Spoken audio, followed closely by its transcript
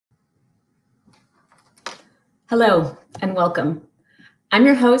Hello and welcome. I'm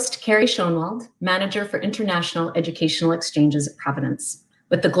your host, Carrie Schoenwald, Manager for International Educational Exchanges at Providence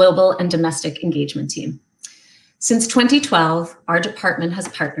with the Global and Domestic Engagement Team. Since 2012, our department has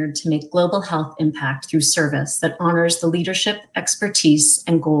partnered to make global health impact through service that honors the leadership, expertise,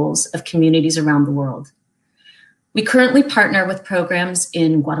 and goals of communities around the world. We currently partner with programs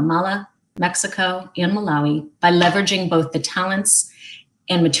in Guatemala, Mexico, and Malawi by leveraging both the talents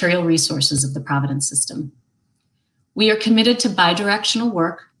and material resources of the Providence system. We are committed to bidirectional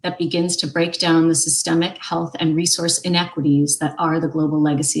work that begins to break down the systemic health and resource inequities that are the global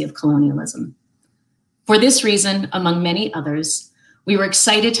legacy of colonialism. For this reason, among many others, we were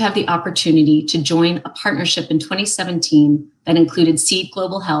excited to have the opportunity to join a partnership in 2017 that included Seed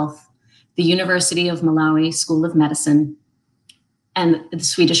Global Health, the University of Malawi School of Medicine, and the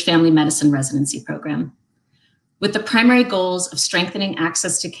Swedish Family Medicine Residency Program, with the primary goals of strengthening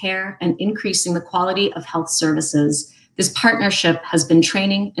access to care and increasing the quality of health services. This partnership has been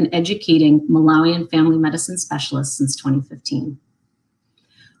training and educating Malawian family medicine specialists since 2015.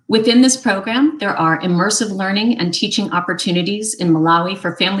 Within this program, there are immersive learning and teaching opportunities in Malawi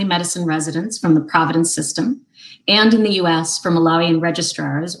for family medicine residents from the Providence system, and in the US for Malawian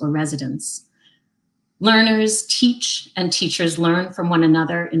registrars or residents. Learners teach and teachers learn from one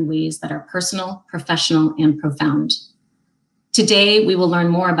another in ways that are personal, professional, and profound. Today, we will learn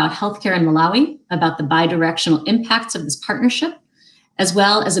more about healthcare in Malawi, about the bidirectional impacts of this partnership, as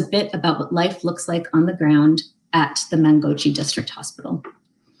well as a bit about what life looks like on the ground at the Mangochi District Hospital.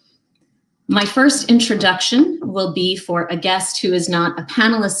 My first introduction will be for a guest who is not a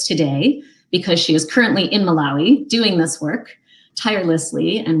panelist today because she is currently in Malawi doing this work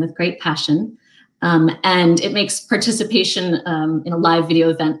tirelessly and with great passion. And it makes participation in a live video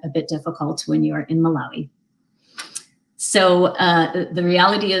event a bit difficult when you are in Malawi. So the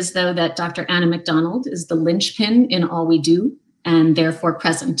reality is, though, that Dr. Anna McDonald is the linchpin in all we do, and therefore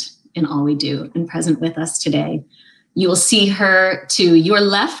present in all we do, and present with us today. You will see her to your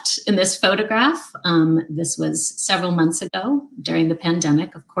left in this photograph. This was several months ago during the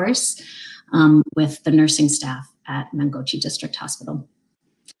pandemic, of course, with the nursing staff at Mangochi District Hospital.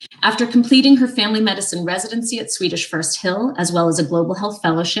 After completing her family medicine residency at Swedish First Hill, as well as a global health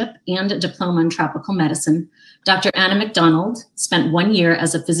fellowship and a diploma in tropical medicine, Dr. Anna McDonald spent 1 year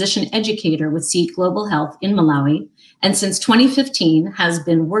as a physician educator with Seed Global Health in Malawi, and since 2015 has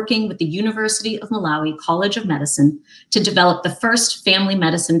been working with the University of Malawi College of Medicine to develop the first family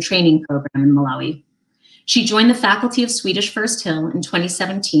medicine training program in Malawi. She joined the faculty of Swedish First Hill in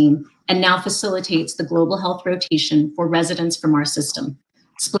 2017 and now facilitates the global health rotation for residents from our system,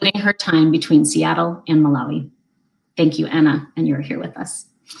 splitting her time between Seattle and Malawi. Thank you, Anna, and you're here with us.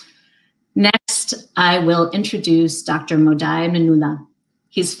 Next, I will introduce Dr. Modai Manula.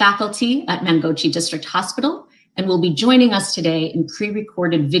 He's faculty at Mangochi District Hospital and will be joining us today in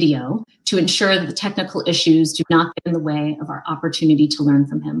pre-recorded video to ensure that the technical issues do not get in the way of our opportunity to learn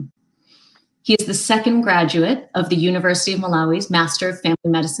from him. He is the second graduate of the University of Malawi's Master of Family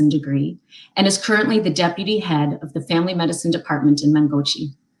Medicine degree and is currently the deputy head of the Family Medicine Department in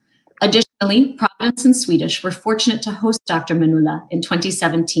Mangochi. Additionally, Providence and Swedish were fortunate to host Dr. Manula in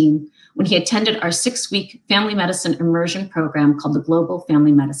 2017 when he attended our 6-week family medicine immersion program called the Global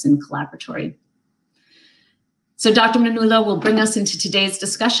Family Medicine Collaboratory. So Dr. Manula will bring us into today's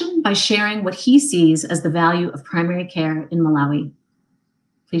discussion by sharing what he sees as the value of primary care in Malawi.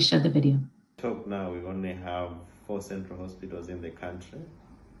 Please show the video. Now we only have 4 central hospitals in the country.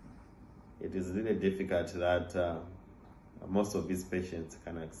 It is really difficult that most of these patients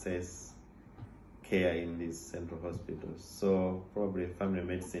can access care in these central hospitals. So probably family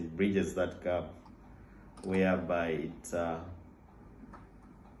medicine bridges that gap whereby it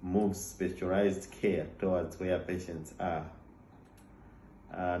moves specialized care towards where patients are.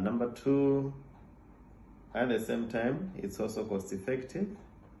 Number 2, at the same time, it's also cost effective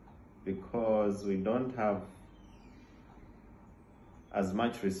because we don't have as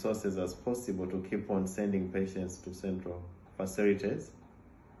much resources as possible to keep on sending patients to central facilities.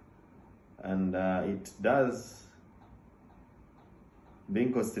 And it does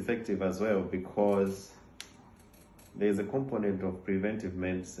being cost effective as well because there's a component of preventive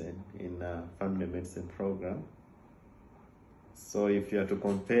medicine in a family medicine program. So if you are to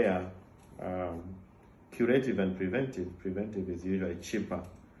compare curative and preventive is usually cheaper.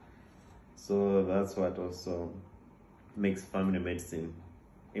 So that's what also makes family medicine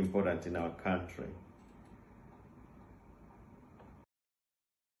important in our country.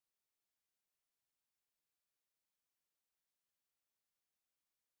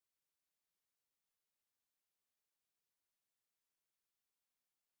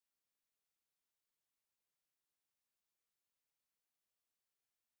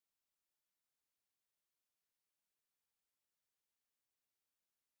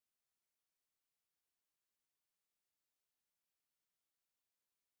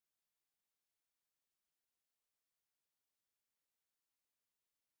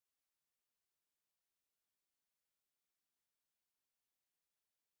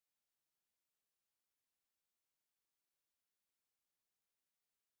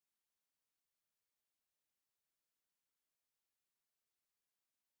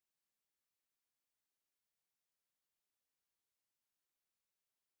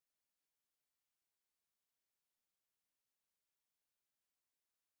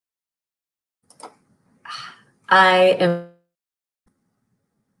 I am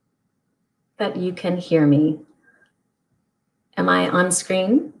that you can hear me. Am I on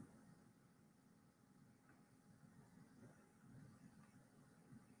screen?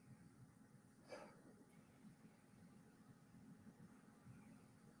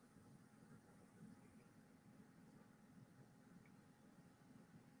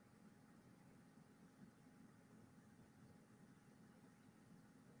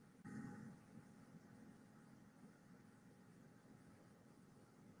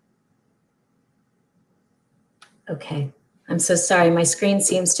 Okay, I'm so sorry. My screen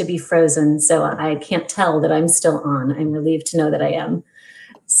seems to be frozen, so I can't tell that I'm still on. I'm relieved to know that I am.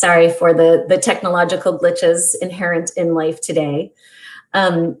 Sorry for the technological glitches inherent in life today.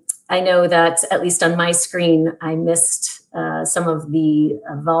 I know that at least on my screen, I missed some of the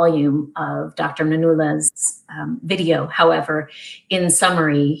volume of Dr. Nanula's video. However, in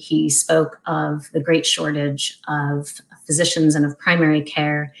summary, he spoke of the great shortage of physicians and of primary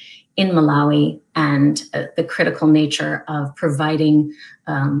care in Malawi and the critical nature of providing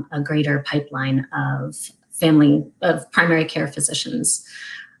a greater pipeline of primary care physicians.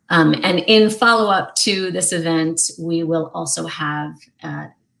 And in follow-up to this event, we will also have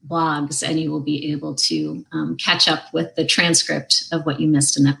blogs, and you will be able to catch up with the transcript of what you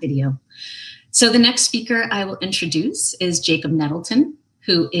missed in that video. So the next speaker I will introduce is Jacob Nettleton,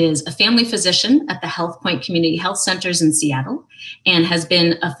 who is a family physician at the Health Point Community Health Centers in Seattle and has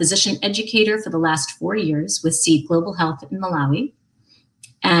been a physician educator for the last 4 years with Seed Global Health in Malawi.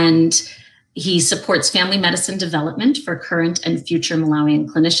 And he supports family medicine development for current and future Malawian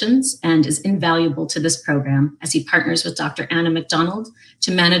clinicians and is invaluable to this program as he partners with Dr. Anna McDonald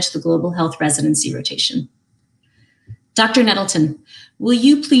to manage the global health residency rotation. Dr. Nettleton, will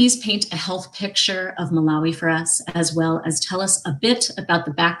you please paint a health picture of Malawi for us, as well as tell us a bit about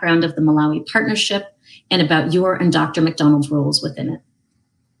the background of the Malawi partnership and about your and Dr. McDonald's roles within it?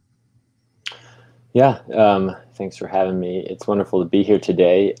 Yeah, thanks for having me. It's wonderful to be here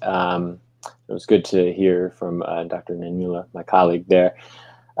today. It was good to hear from Dr. Nanula, my colleague there.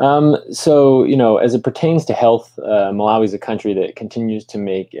 So, you know, as it pertains to health, Malawi is a country that continues to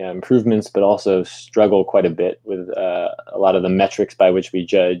make improvements, but also struggle quite a bit with a lot of the metrics by which we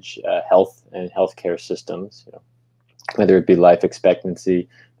judge health and healthcare systems, you know, whether it be life expectancy,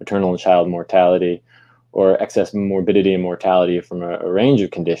 maternal and child mortality, or excess morbidity and mortality from a range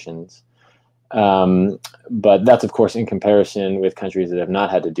of conditions. But that's, of course, in comparison with countries that have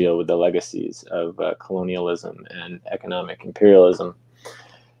not had to deal with the legacies of colonialism and economic imperialism.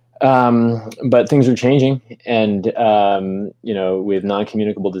 But things are changing, and you know, with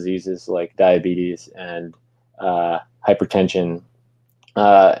non-communicable diseases like diabetes and hypertension,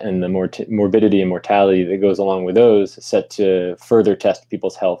 and the morbidity and mortality that goes along with those, set to further test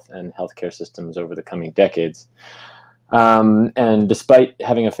people's health and healthcare systems over the coming decades. And despite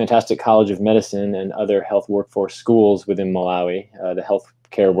having a fantastic College of Medicine and other health workforce schools within Malawi, the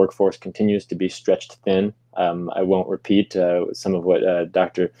healthcare workforce continues to be stretched thin. I won't repeat some of what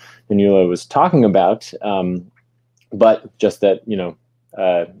Dr. Nanula was talking about, but just that, you know,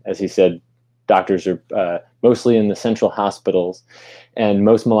 as he said, doctors are mostly in the central hospitals, and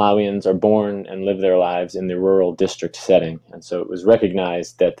most Malawians are born and live their lives in the rural district setting. And so it was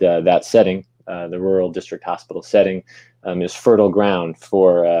recognized that that setting, the rural district hospital setting, is fertile ground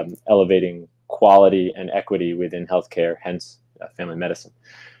for elevating quality and equity within healthcare, hence family medicine.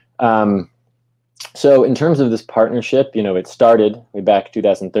 So in terms of this partnership, you know, it started way back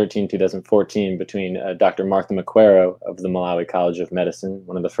 2013, 2014 between Dr. Martha Makwero of the Malawi College of Medicine,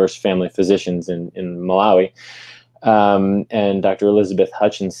 one of the first family physicians in Malawi, and Dr. Elizabeth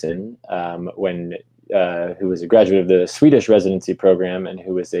Hutchinson, who was a graduate of the Swedish residency program and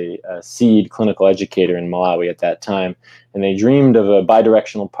who was a Seed clinical educator in Malawi at that time. And they dreamed of a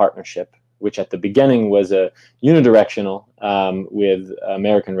bidirectional partnership, which at the beginning was a unidirectional with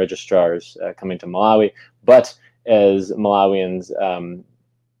American registrars coming to Malawi. But as Malawians,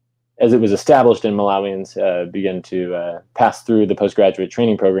 as it was established and Malawians began to pass through the postgraduate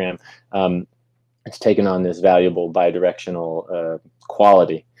training program, it's taken on this valuable bidirectional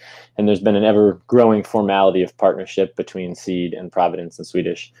quality. And there's been an ever-growing formality of partnership between Seed and Providence and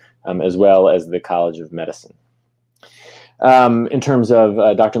Swedish, as well as the College of Medicine. In terms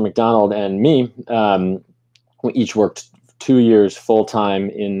of Dr. McDonald and me, we each worked 2 years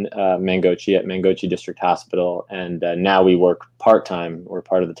full-time in Mangochi at Mangochi District Hospital, and now we work part-time, or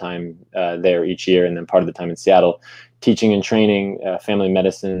part of the time there each year, and then part of the time in Seattle, teaching and training family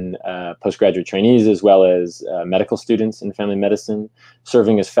medicine postgraduate trainees, as well as medical students in family medicine,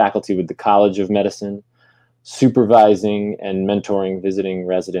 serving as faculty with the College of Medicine, supervising and mentoring visiting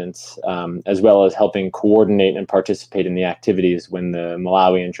residents, as well as helping coordinate and participate in the activities when the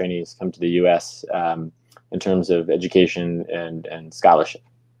Malawian trainees come to the US in terms of education and scholarship.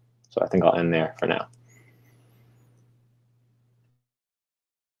 So I think I'll end there for now.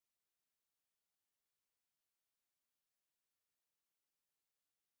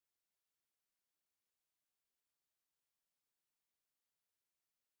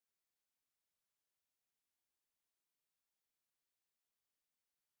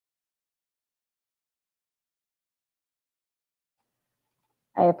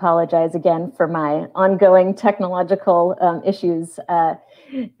 I apologize again for my ongoing technological issues.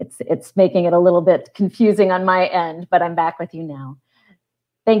 It's making it a little bit confusing on my end, but I'm back with you now.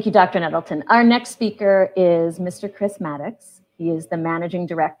 Thank you, Dr. Nettleton. Our next speaker is Mr. Chris Maddox. He is the Managing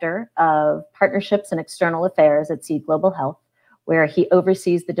Director of Partnerships and External Affairs at Seed Global Health, where he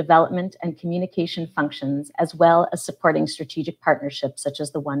oversees the development and communication functions, as well as supporting strategic partnerships such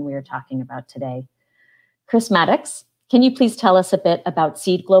as the one we are talking about today. Chris Maddox, can you please tell us a bit about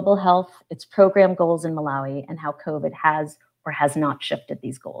Seed Global Health, its program goals in Malawi, and how COVID has or has not shifted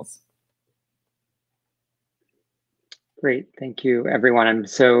these goals? Great, thank you, everyone. I'm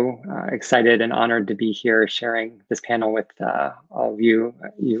so excited and honored to be here sharing this panel with all of you,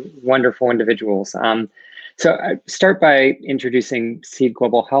 you wonderful individuals. So I start by introducing Seed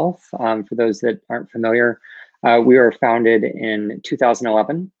Global Health. For those that aren't familiar, we were founded in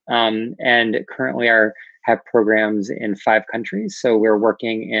 2011 and currently have programs in 5 countries. So we're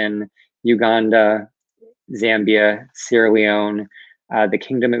working in Uganda, Zambia, Sierra Leone, the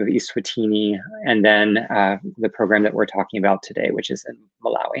Kingdom of Eswatini, and then the program that we're talking about today, which is in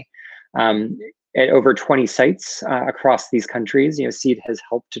Malawi. At over 20 sites across these countries, Seed has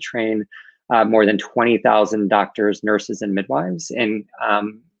helped to train more than 20,000 doctors, nurses, and midwives in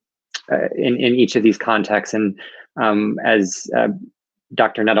each of these contexts. And as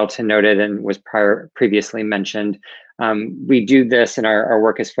Dr. Nettleton noted and was previously mentioned, we do this, and our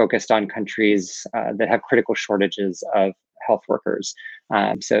work is focused on countries that have critical shortages of health workers.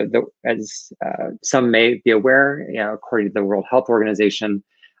 So as some may be aware, according to the World Health Organization,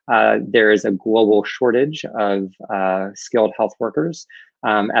 there is a global shortage of skilled health workers,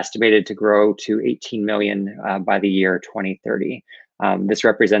 estimated to grow to 18 million by the year 2030. This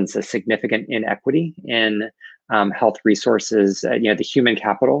represents a significant inequity in health resources, the human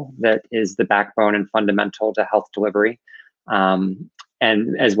capital that is the backbone and fundamental to health delivery,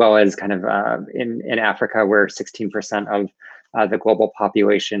 and as well as kind of in Africa, where 16% of the global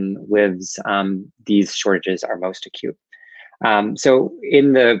population lives, these shortages are most acute. So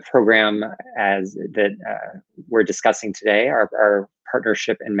in the program we're discussing today, our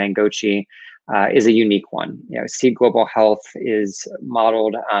partnership in Mangochi is a unique one. Seed Global Health is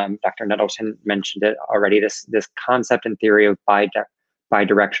modeled, Dr. Nettleton mentioned it already, this concept and theory of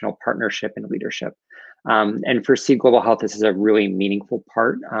bi-directional partnership and leadership. And for Seed Global Health, this is a really meaningful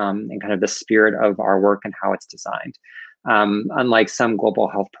part and kind of the spirit of our work and how it's designed. Unlike some global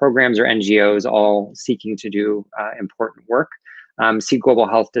health programs or NGOs all seeking to do important work, Seed Global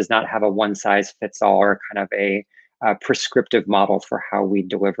Health does not have a one-size-fits-all or kind of a prescriptive model for how we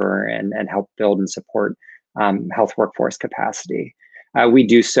deliver and help build and support health workforce capacity. We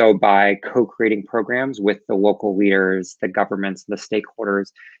do so by co-creating programs with the local leaders, the governments, and the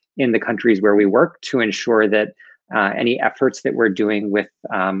stakeholders in the countries where we work to ensure that any efforts that we're doing with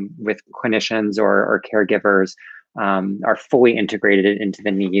clinicians or caregivers are fully integrated into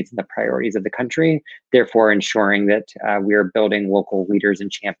the needs and the priorities of the country, therefore ensuring that we are building local leaders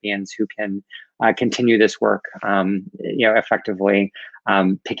and champions who can continue this work, effectively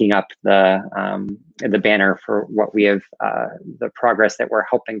picking up the banner for what we have, the progress that we're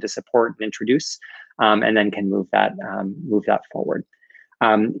helping to support and introduce, and then can move that forward.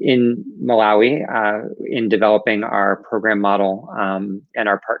 In Malawi, in developing our program model and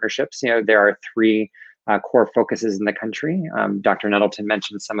our partnerships, there are 3 core focuses in the country. Dr. Nettleton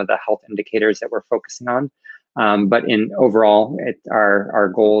mentioned some of the health indicators that we're focusing on, but overall,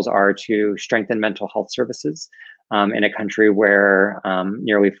 our goals are to strengthen mental health services in a country where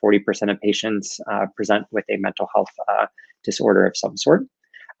nearly 40% of patients present with a mental health disorder of some sort.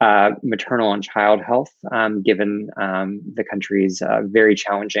 Maternal and child health, given the country's very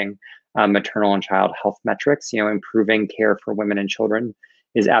challenging maternal and child health metrics, improving care for women and children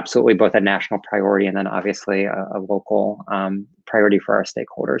is absolutely both a national priority and then obviously a local priority for our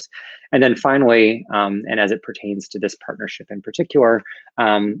stakeholders. And then finally, and as it pertains to this partnership in particular,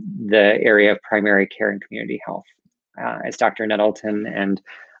 the area of primary care and community health. As Dr. Nettleton and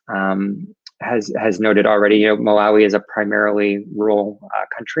has noted already, Malawi is a primarily rural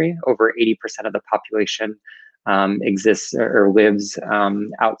country. Over 80% of the population exists or lives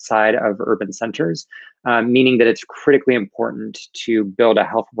outside of urban centers, meaning that it's critically important to build a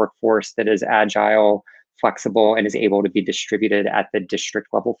health workforce that is agile, flexible, and is able to be distributed at the district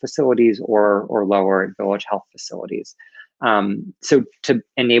level facilities or lower at village health facilities. So to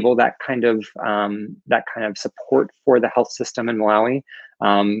enable that kind of support for the health system in Malawi,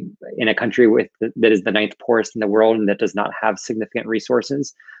 in a country that is the 9th poorest in the world and that does not have significant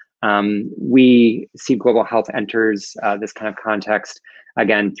resources, we see Global Health enters this kind of context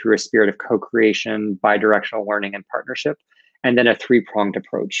again through a spirit of co-creation, bidirectional learning, and partnership, and then a three-pronged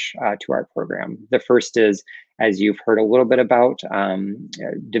approach to our program. The first is, as you've heard a little bit about,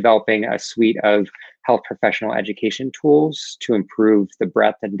 developing a suite of health professional education tools to improve the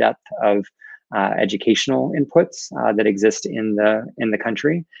breadth and depth of educational inputs that exist in the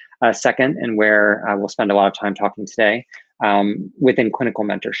country. Second, and where we'll spend a lot of time talking today, within clinical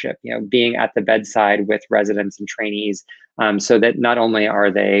mentorship, being at the bedside with residents and trainees, so that not only are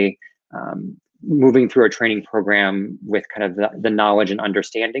they moving through a training program with kind of the knowledge and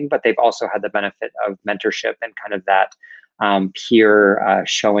understanding, but they've also had the benefit of mentorship and kind of that peer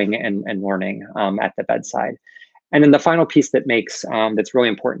showing and learning at the bedside. And then the final piece that makes that's really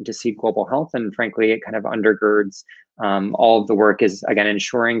important to Seed Global Health, and frankly, it kind of undergirds all of the work, is again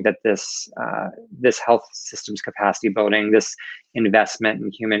ensuring that this health systems capacity building, this investment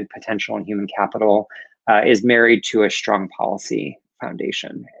in human potential and human capital, is married to a strong policy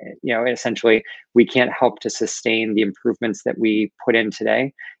foundation. Essentially, we can't help to sustain the improvements that we put in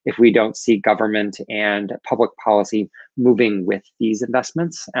today if we don't see government and public policy moving with these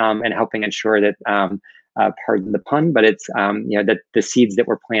investments and helping ensure that, pardon the pun, but it's that the seeds that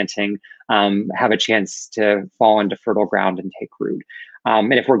we're planting have a chance to fall into fertile ground and take root.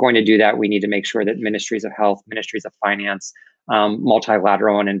 And if we're going to do that, we need to make sure that ministries of health, ministries of finance,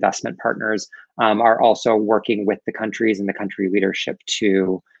 multilateral and investment partners are also working with the countries and the country leadership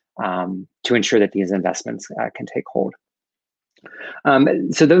to ensure that these investments can take hold.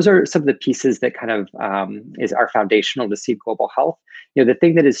 So those are some of the pieces that kind of are foundational to Seed Global Health. The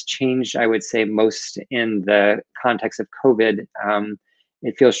thing that has changed, I would say, most in the context of COVID,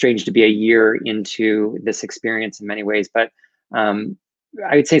 it feels strange to be a year into this experience in many ways, but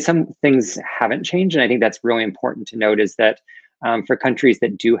I would say some things haven't changed. And I think that's really important to note, is that for countries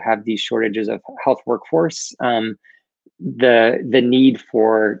that do have these shortages of health workforce, the need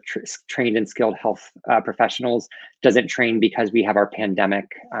for trained and skilled health professionals doesn't train because we have our pandemic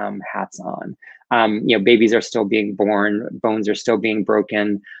hats on. Babies are still being born, bones are still being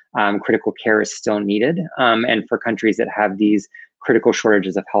broken, critical care is still needed. And for countries that have these critical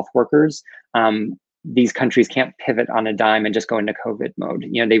shortages of health workers, these countries can't pivot on a dime and just go into COVID mode.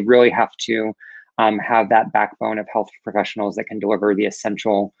 They really have to have that backbone of health professionals that can deliver the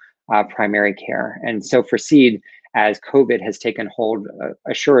essential primary care. And so for Seed, as COVID has taken hold,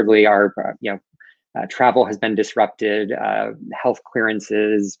 assuredly our travel has been disrupted, health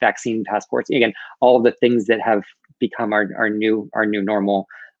clearances, vaccine passports, again, all of the things that have become our new normal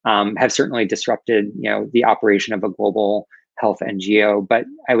have certainly disrupted the operation of a global health NGO. But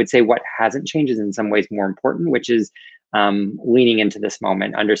I would say what hasn't changed is in some ways more important, which is leaning into this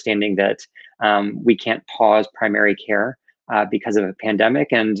moment, understanding that we can't pause primary care because of a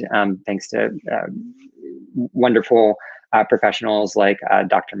pandemic. And thanks to wonderful professionals like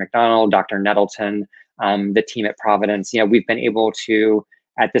Dr. McDonald, Dr. Nettleton, the team at Providence, we've been able to,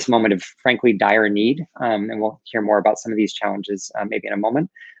 at this moment of frankly dire need, and we'll hear more about some of these challenges maybe in a moment,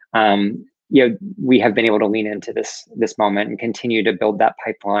 we have been able to lean into this moment and continue to build that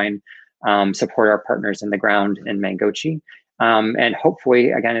pipeline, support our partners in the ground in Mangochi. And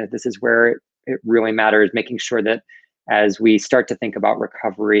hopefully, again, this is where it really matters, making sure that as we start to think about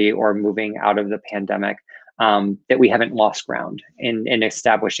recovery or moving out of the pandemic, that we haven't lost ground in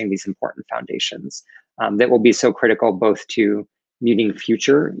establishing these important foundations that will be so critical both to meeting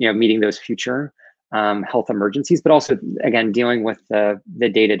those future health emergencies, but also, again, dealing with the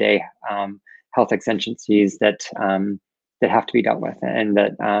day-to-day health exigencies that have to be dealt with and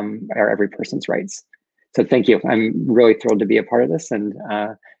that are every person's rights. So thank you. I'm really thrilled to be a part of this and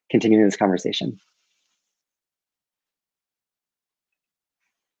continuing this conversation.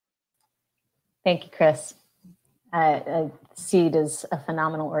 Thank you, Chris. Seed is a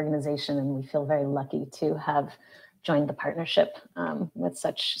phenomenal organization, and we feel very lucky to have joined the partnership with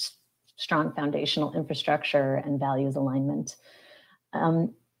such strong foundational infrastructure and values alignment. Our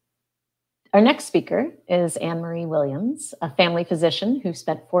next speaker is Anne-Marie Williams, a family physician who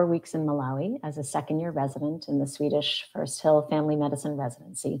spent 4 weeks in Malawi as a second-year resident in the Swedish First Hill Family Medicine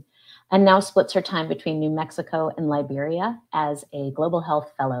Residency. and now splits her time between New Mexico and Liberia as a Global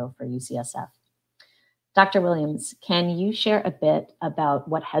Health Fellow for UCSF. Dr. Williams, can you share a bit about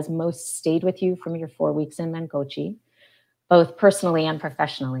what has most stayed with you from your 4 weeks in Mangochi, both personally and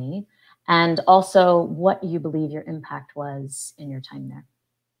professionally, and also what you believe your impact was in your time there?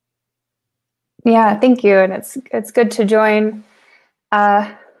 Yeah, thank you. And it's good to join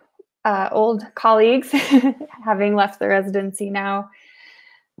old colleagues, having left the residency now.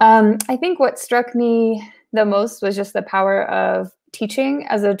 I think what struck me the most was just the power of teaching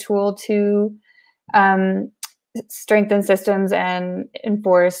as a tool to strengthen systems and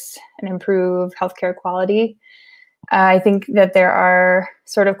enforce and improve healthcare quality. I think that there are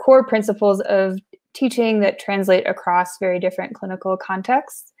sort of core principles of teaching that translate across very different clinical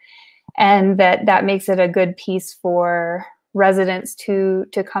contexts, and that makes it a good piece for residents to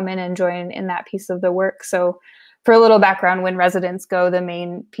come in and join in that piece of the work. So for a little background, when residents go, the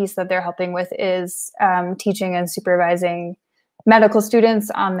main piece that they're helping with is teaching and supervising medical students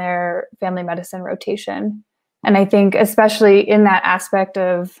on their family medicine rotation. And I think especially in that aspect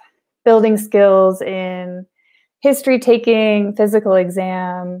of building skills in history taking, physical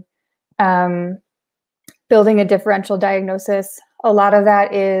exam, building a differential diagnosis, a lot of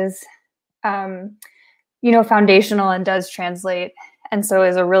that is, foundational and does translate. And so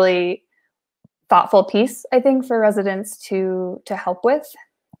is a really thoughtful piece, I think, for residents to help with.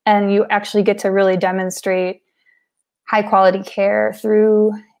 And you actually get to really demonstrate high quality care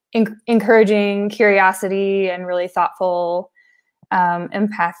through encouraging curiosity and really thoughtful,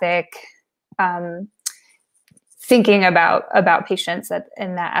 empathic thinking about patients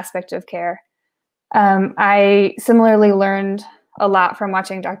in that aspect of care. I similarly learned a lot from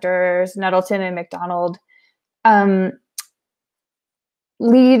watching Drs. Nettleton and McDonald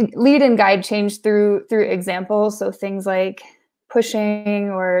lead and guide change through examples. So things like pushing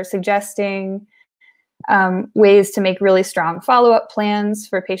or suggesting ways to make really strong follow-up plans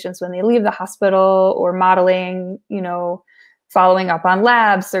for patients when they leave the hospital, or modeling, following up on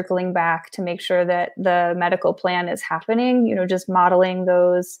labs, circling back to make sure that the medical plan is happening, just modeling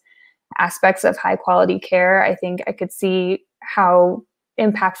those aspects of high quality care. I think I could see how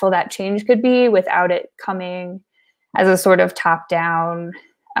impactful that change could be without it coming as a sort of top-down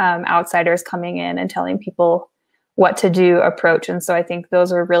outsiders coming in and telling people what to do approach. And so I think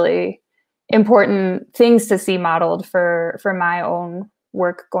those are really important things to see modeled for my own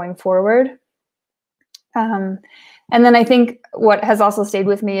work going forward. And then I think what has also stayed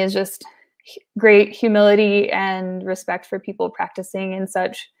with me is just great humility and respect for people practicing in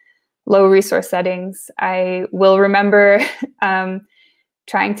such low resource settings. I will remember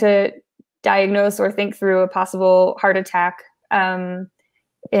trying to diagnose or think through a possible heart attack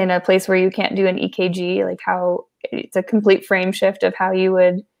in a place where you can't do an EKG, like how it's a complete frame shift of how you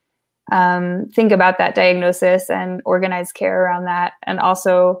would think about that diagnosis and organize care around that. And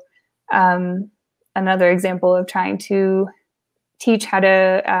also another example of trying to teach how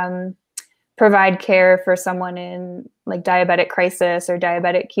to provide care for someone in like diabetic crisis or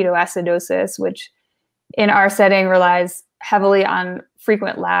diabetic ketoacidosis, which in our setting relies heavily on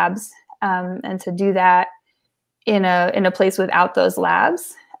frequent labs. And to do that in a place without those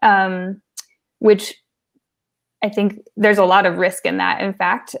labs, which I think there's a lot of risk in that, in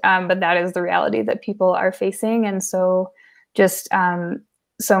fact, but that is the reality that people are facing. And so just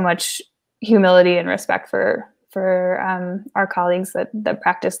so much humility and respect for our colleagues that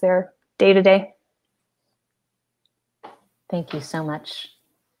practice their day to day. Thank you so much,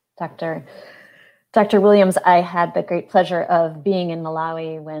 Dr. Williams. I had the great pleasure of being in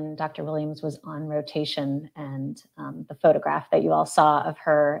Malawi when Dr. Williams was on rotation, and the photograph that you all saw of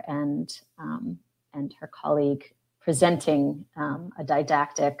her and her colleague presenting a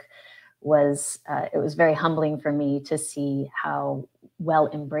didactic was very humbling for me to see how well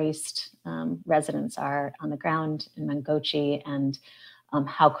embraced residents are on the ground in Mangochi, and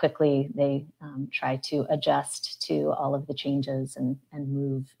how quickly they try to adjust to all of the changes and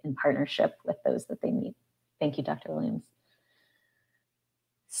move in partnership with those that they meet. Thank you, Dr. Williams.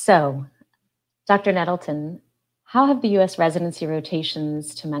 So, Dr. Nettleton, how have the U.S. residency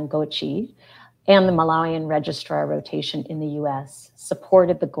rotations to Mangochi and the Malawian registrar rotation in the U.S.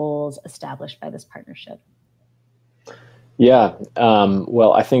 supported the goals established by this partnership? Yeah,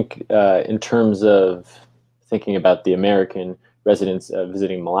 well, I think in terms of thinking about the American residents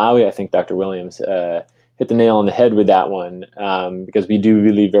visiting Malawi, I think Dr. Williams hit the nail on the head with that one, because we do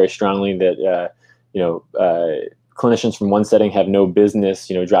believe very strongly that clinicians from one setting have no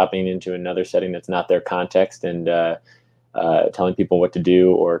business, dropping into another setting that's not their context and telling people what to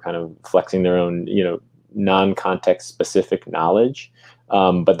do, or kind of flexing their own, non-context specific knowledge.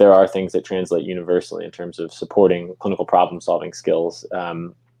 But there are things that translate universally in terms of supporting clinical problem-solving skills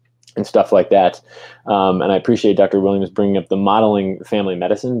and stuff like that. And I appreciate Dr. Williams bringing up the modeling family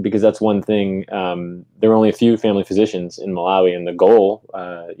medicine, because that's one thing. There are only a few family physicians in Malawi, and the goal,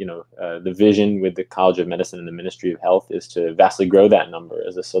 the vision with the College of Medicine and the Ministry of Health is to vastly grow that number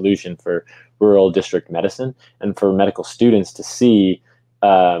as a solution for rural district medicine and for medical students to see,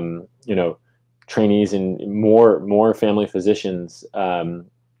 trainees and more family physicians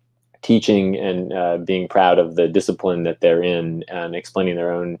teaching and being proud of the discipline that they're in and explaining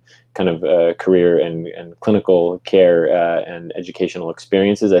their own kind of career and clinical care and educational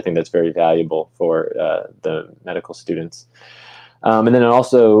experiences. I think that's very valuable for the medical students. And then it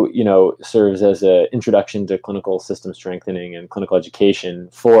also, serves as an introduction to clinical system strengthening and clinical education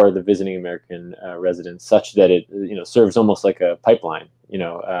for the visiting American residents, such that it, serves almost like a pipeline,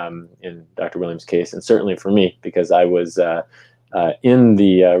 in Dr. Williams' case, and certainly for me, because I was in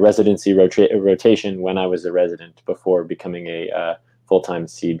the residency rotation when I was a resident before becoming a full-time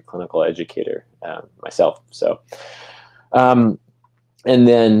SEED clinical educator myself. So, and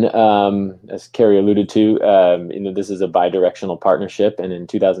then, as Carrie alluded to, this is a bi-directional partnership, and in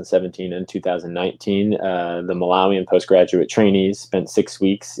 2017 and 2019, the Malawian postgraduate trainees spent 6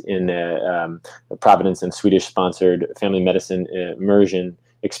 weeks in a Providence and Swedish sponsored family medicine immersion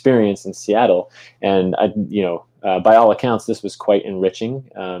experience in Seattle, and by all accounts, this was quite enriching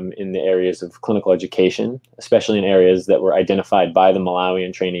in the areas of clinical education, especially in areas that were identified by the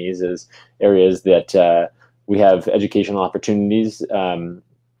Malawian trainees as areas that we have educational opportunities, not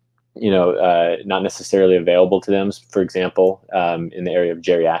necessarily available to them. For example, in the area of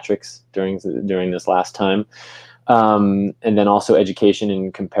geriatrics during this last time, and then also education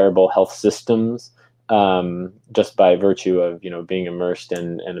in comparable health systems. Just by virtue of being immersed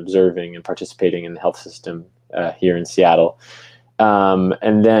and observing and participating in the health system here in Seattle,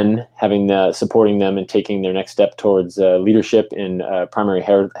 and then supporting them and taking their next step towards leadership in primary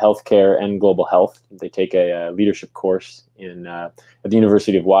health care and global health. They take a leadership course at the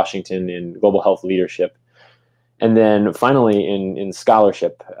University of Washington in global health leadership, and then finally in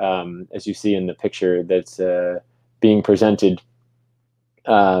scholarship, as you see in the picture that's being presented.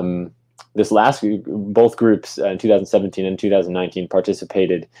 Both groups in 2017 and 2019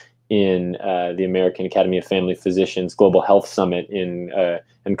 participated in the American Academy of Family Physicians Global Health Summit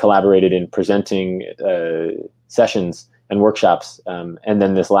and collaborated in presenting sessions and workshops. And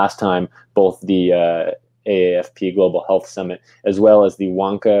then this last time, both the AAFP Global Health Summit as well as the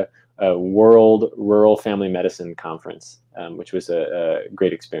WONCA World Rural Family Medicine Conference, which was a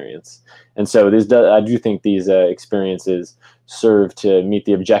great experience. And so I do think these experiences serve to meet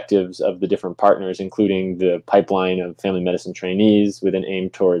the objectives of the different partners, including the pipeline of family medicine trainees with an aim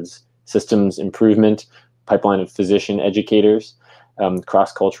towards systems improvement, pipeline of physician educators,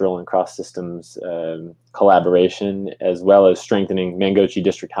 cross-cultural and cross-systems collaboration, as well as strengthening Mangochi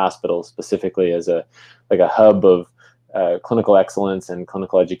District Hospital specifically as a hub of clinical excellence and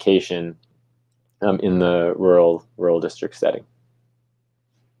clinical education in the rural district setting.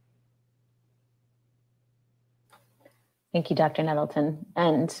 Thank you, Dr. Nettleton.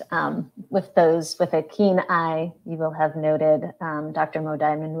 And with a keen eye, you will have noted Dr.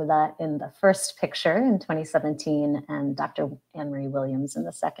 Modai Manula in the first picture in 2017 and Dr. Anne-Marie Williams in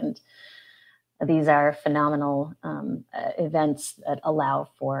the second. These are phenomenal events that allow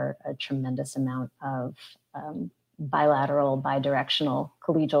for a tremendous amount of bilateral, bidirectional,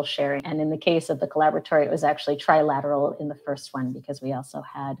 collegial sharing. And in the case of the collaboratory, it was actually trilateral in the first one, because we also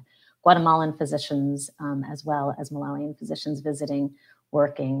had Guatemalan physicians as well as Malawian physicians visiting,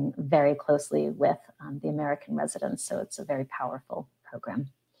 working very closely with the American residents. So it's a very powerful program.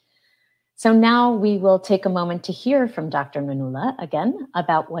 So now we will take a moment to hear from Dr. Manula again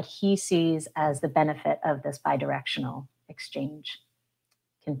about what he sees as the benefit of this bidirectional exchange.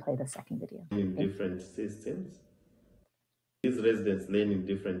 You can play the second video. In different systems. These residents learn in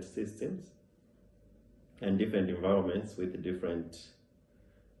different systems and different environments with different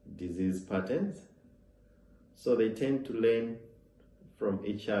disease patterns. So they tend to learn from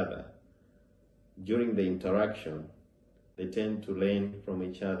each other. During the interaction, they tend to learn from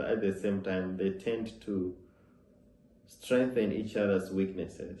each other. At the same time, they tend to strengthen each other's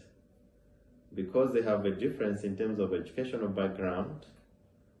weaknesses. Because they have a difference in terms of educational background,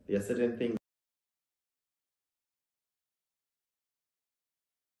 there are certain things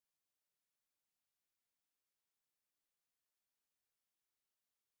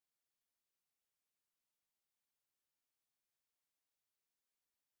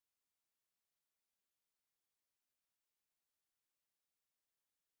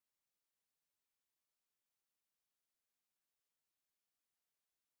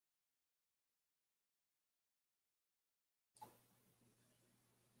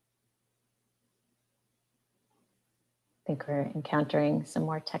I think we're encountering some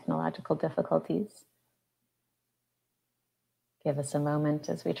more technological difficulties. Give us a moment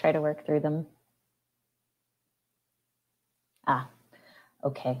as we try to work through them.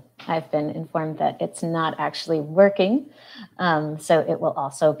 Okay, I've been informed that it's not actually working, so it will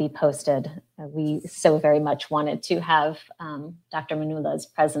also be posted. We so very much wanted to have Dr. Manula's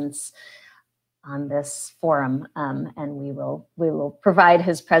presence on this forum, and we will provide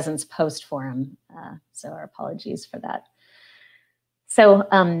his presence post-forum, so our apologies for that. So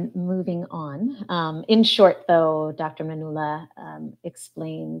moving on, in short though, Dr. Manula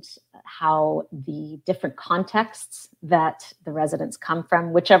explained how the different contexts that the residents come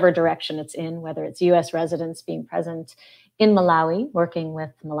from, whichever direction it's in, whether it's US residents being present in Malawi, working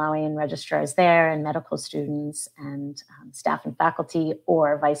with Malawian registrars there and medical students and staff and faculty,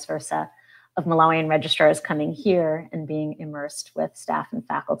 or vice versa, of Malawian registrars coming here and being immersed with staff and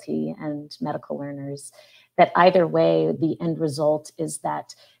faculty and medical learners. That either way, the end result is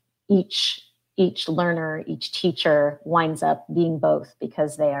that each learner, each teacher winds up being both,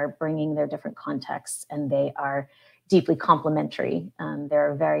 because they are bringing their different contexts and they are deeply complementary. There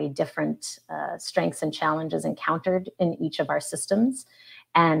are very different strengths and challenges encountered in each of our systems,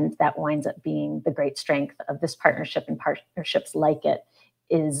 and that winds up being the great strength of this partnership and partnerships like it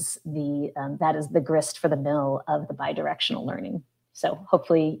is that is the grist for the mill of the bidirectional learning. So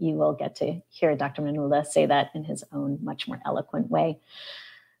hopefully you will get to hear Dr. Manula say that in his own much more eloquent way.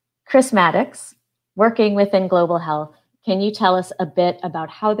 Chris Maddox, working within Global Health, can you tell us a bit about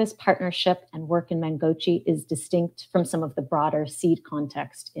how this partnership and work in Mangochi is distinct from some of the broader seed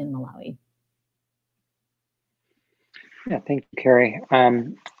context in Malawi? Yeah, thank you, Carrie.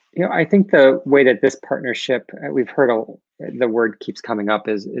 I think the way that this partnership, we've heard the word keeps coming up,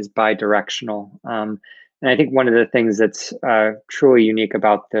 is bidirectional. And I think one of the things that's truly unique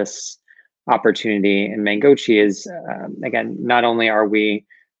about this opportunity in Mangochi is, again, not only are we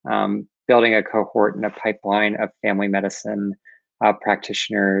building a cohort and a pipeline of family medicine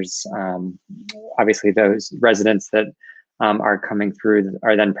practitioners, obviously those residents that are coming through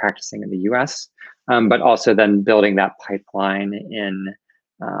are then practicing in the US, but also then building that pipeline in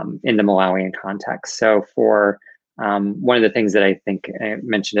the Malawian context. So for one of the things that I think I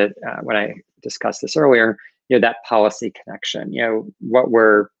mentioned it when I discussed this earlier, that policy connection, what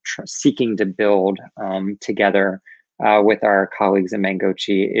we're seeking to build together with our colleagues in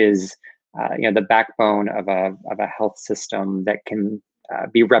Mangochi is, the backbone of a health system that can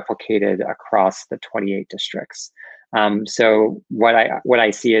be replicated across the 28 districts. So what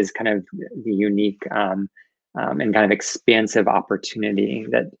I see as kind of the unique and kind of expansive opportunity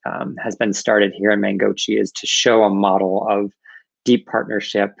that has been started here in Mangochi is to show a model of deep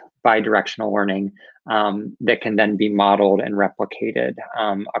partnership, bidirectional learning that can then be modeled and replicated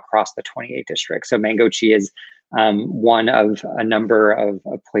across the 28 districts. So Mangochi is one of a number of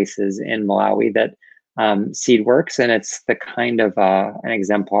places in Malawi that SEED works, and it's the kind of an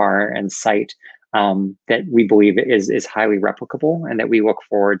exemplar and site that we believe is highly replicable, and that we look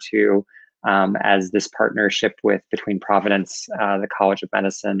forward to as this partnership between Providence, the College of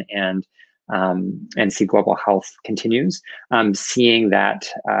Medicine, and SEED Global Health continues, seeing that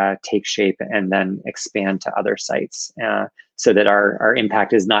take shape and then expand to other sites, so that our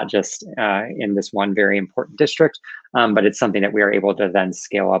impact is not just in this one very important district, but it's something that we are able to then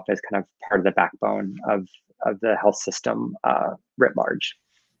scale up as kind of part of the backbone of the health system writ large.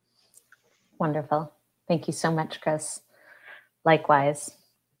 Wonderful. Thank you so much, Chris. Likewise.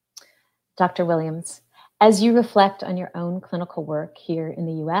 Dr. Williams, as you reflect on your own clinical work here in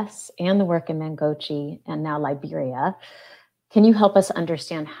the US and the work in Mangochi and now Liberia, can you help us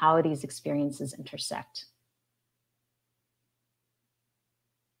understand how these experiences intersect?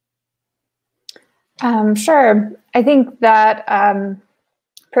 Sure. I think that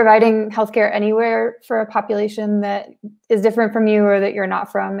providing healthcare anywhere for a population that is different from you or that you're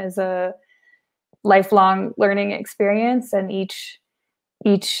not from is a lifelong learning experience, and each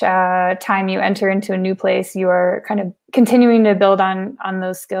time you enter into a new place, you are kind of continuing to build on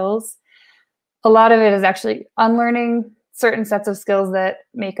those skills. A lot of it is actually unlearning certain sets of skills that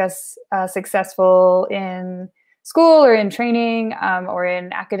make us successful in school or in training or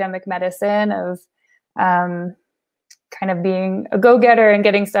in academic medicine, of kind of being a go-getter and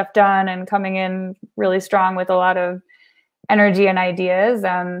getting stuff done and coming in really strong with a lot of energy and ideas.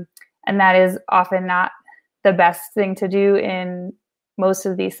 And that is often not the best thing to do in most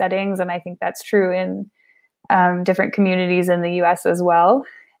of these settings. And I think that's true in different communities in the US as well.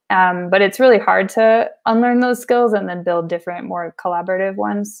 But it's really hard to unlearn those skills and then build different, more collaborative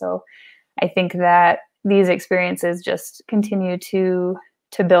ones. So I think that these experiences just continue to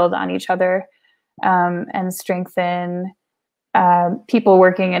build on each other and strengthen people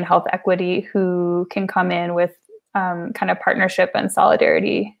working in health equity who can come in with kind of partnership and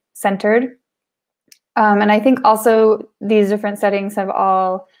solidarity centered. And I think also these different settings have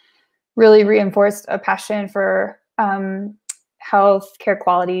all really reinforced a passion for health care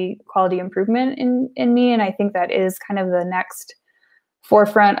quality improvement in me. And I think that is kind of the next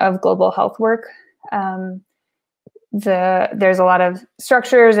forefront of global health work. There's a lot of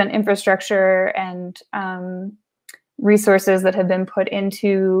structures and infrastructure and resources that have been put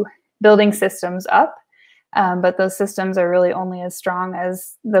into building systems up. But those systems are really only as strong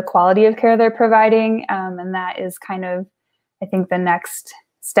as the quality of care they're providing. And that is kind of, I think, the next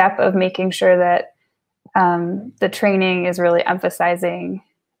step of making sure that the training is really emphasizing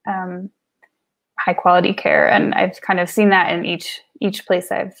high quality care. And I've kind of seen that in each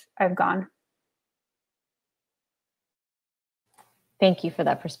place I've gone. Thank you for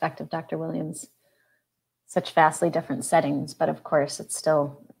that perspective, Dr. Williams. Such vastly different settings, but of course it's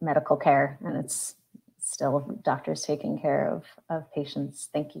still medical care and it's still doctors taking care of patients.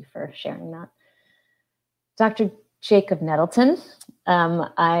 Thank you for sharing that. Dr. Jacob Nettleton,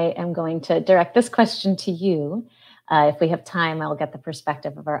 I am going to direct this question to you. If we have time, I'll get the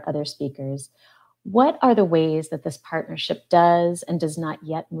perspective of our other speakers. What are the ways that this partnership does and does not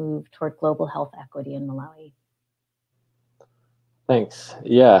yet move toward global health equity in Malawi? Thanks.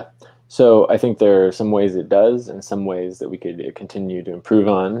 Yeah. So I think there are some ways it does and some ways that we could continue to improve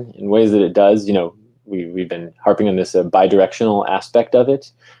on. In ways that it does, we've been harping on this bidirectional aspect of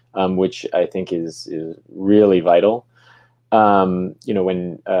it, which I think is really vital. When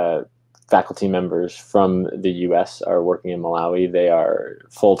faculty members from the US are working in Malawi, they are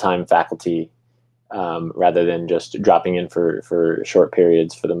full-time faculty rather than just dropping in for short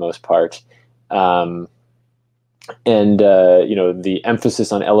periods for the most part. The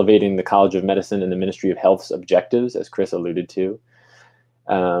emphasis on elevating the College of Medicine and the Ministry of Health's objectives, as Chris alluded to,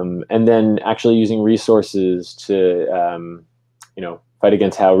 and then actually using resources to, fight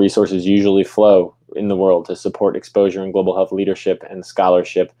against how resources usually flow in the world to support exposure and global health leadership and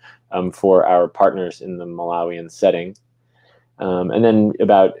scholarship for our partners in the Malawian setting. And then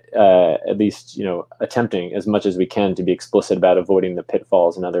about at least, attempting as much as we can to be explicit about avoiding the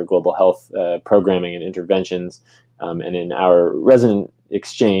pitfalls and other global health programming and interventions. And in our resident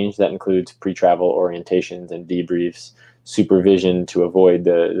exchange, that includes pre-travel orientations and debriefs, supervision to avoid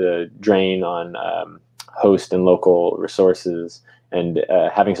the drain on host and local resources, and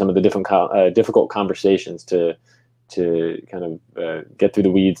having some of the difficult conversations to kind of get through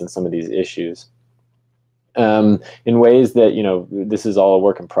the weeds in some of these issues. In ways that, this is all a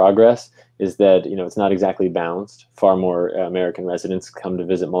work in progress, is that, it's not exactly balanced. Far more American residents come to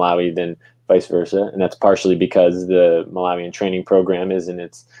visit Malawi than vice versa. And that's partially because the Malawian training program is in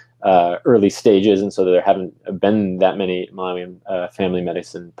its early stages. And so there haven't been that many Malawian family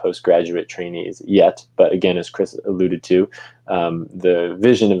medicine postgraduate trainees yet. But again, as Chris alluded to, the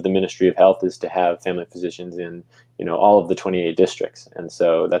vision of the Ministry of Health is to have family physicians in all of the 28 districts. And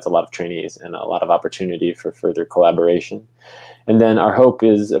so that's a lot of trainees and a lot of opportunity for further collaboration. And then our hope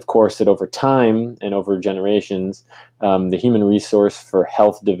is, of course, that over time and over generations, the human resource for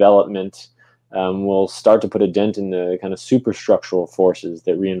health development will start to put a dent in the kind of superstructural forces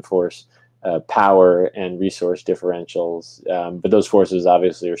that reinforce power and resource differentials. But those forces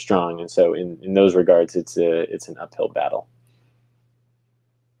obviously are strong. And so in those regards, it's an uphill battle.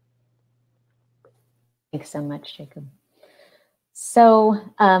 Thanks so much, Jacob. So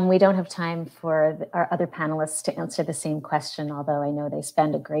we don't have time for our other panelists to answer the same question, although I know they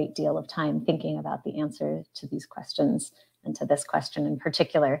spend a great deal of time thinking about the answer to these questions and to this question in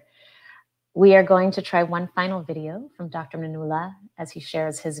particular. We are going to try one final video from Dr. Manula as he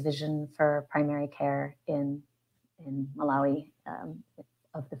shares his vision for primary care in Malawi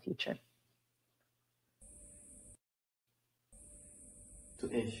of the future. To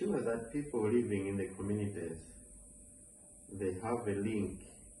ensure that people living in the communities, they have a link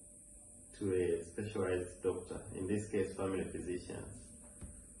to a specialized doctor, in this case family physicians,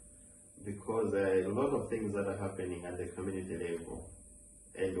 because there are a lot of things that are happening at the community level,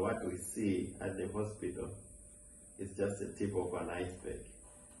 and what we see at the hospital is just a tip of an iceberg.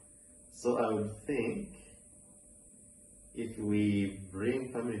 So I would think if we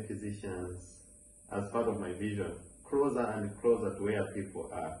bring family physicians as part of my vision closer and closer to where people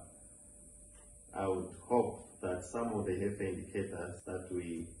are, I would hope that some of the health indicators that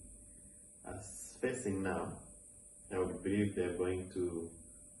we are facing now, I would believe they're going to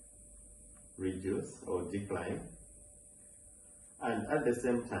reduce or decline. And at the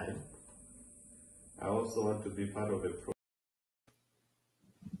same time, I also want to be part of a program.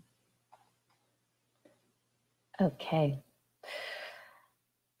 Okay.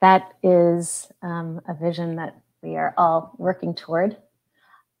 That is a vision that we are all working toward.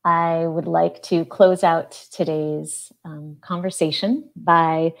 I would like to close out today's conversation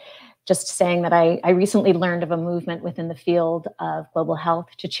by just saying that I recently learned of a movement within the field of global health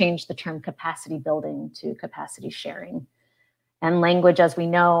to change the term capacity building to capacity sharing. And language, as we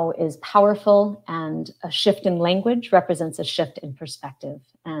know, is powerful, and a shift in language represents a shift in perspective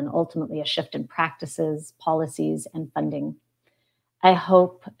and ultimately a shift in practices, policies, and funding. I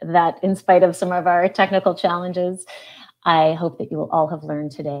hope that in spite of some of our technical challenges, I hope that you will all have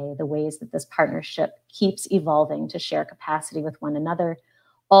learned today the ways that this partnership keeps evolving to share capacity with one another,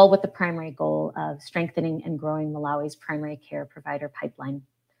 all with the primary goal of strengthening and growing Malawi's primary care provider pipeline.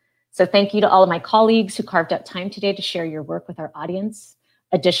 So thank you to all of my colleagues who carved out time today to share your work with our audience.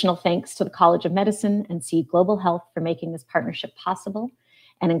 Additional thanks to the College of Medicine and Seed Global Health for making this partnership possible,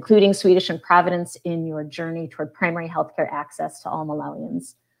 and including Swedish and Providence in your journey toward primary healthcare access to all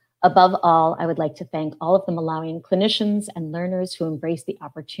Malawians. Above all, I would like to thank all of the Malawian clinicians and learners who embrace the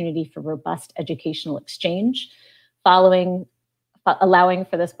opportunity for robust educational exchange, allowing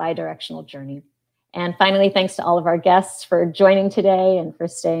for this bi-directional journey. And finally, thanks to all of our guests for joining today and for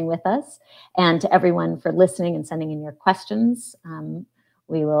staying with us, and to everyone for listening and sending in your questions.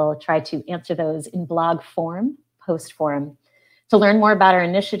 We will try to answer those in blog form, post forum. To learn more about our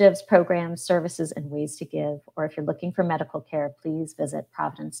initiatives, programs, services, and ways to give, or if you're looking for medical care, please visit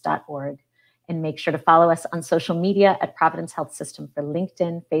providence.org, and make sure to follow us on social media at Providence Health System for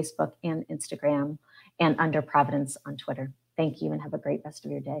LinkedIn, Facebook, and Instagram, and under Providence on Twitter. Thank you and have a great rest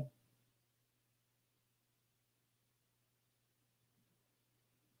of your day.